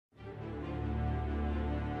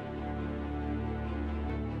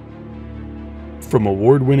From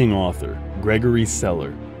award-winning author Gregory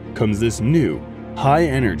comes this new,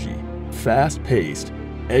 high-energy, fast-paced,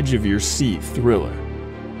 edge-of-your-seat thriller.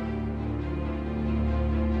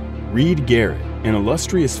 Reid Garrett, an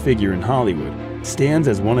illustrious figure in Hollywood, stands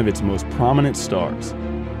as one of its most prominent stars.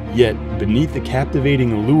 Yet, beneath the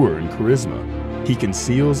captivating allure and charisma, he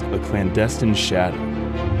conceals a clandestine shadow.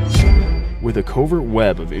 With a covert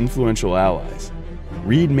web of influential allies,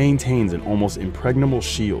 Reid maintains an almost impregnable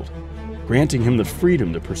shield, granting him the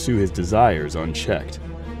freedom to pursue his desires unchecked.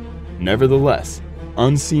 Nevertheless,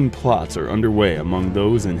 unseen plots are underway among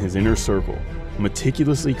those in his inner circle,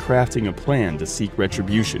 meticulously crafting a plan to seek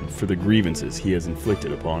retribution for the grievances he has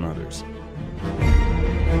inflicted upon others.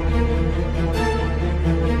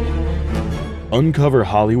 Uncover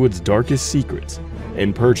Hollywood's darkest secrets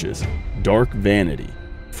and purchase Dark Vanity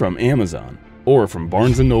from Amazon or from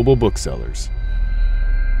Barnes & Noble booksellers.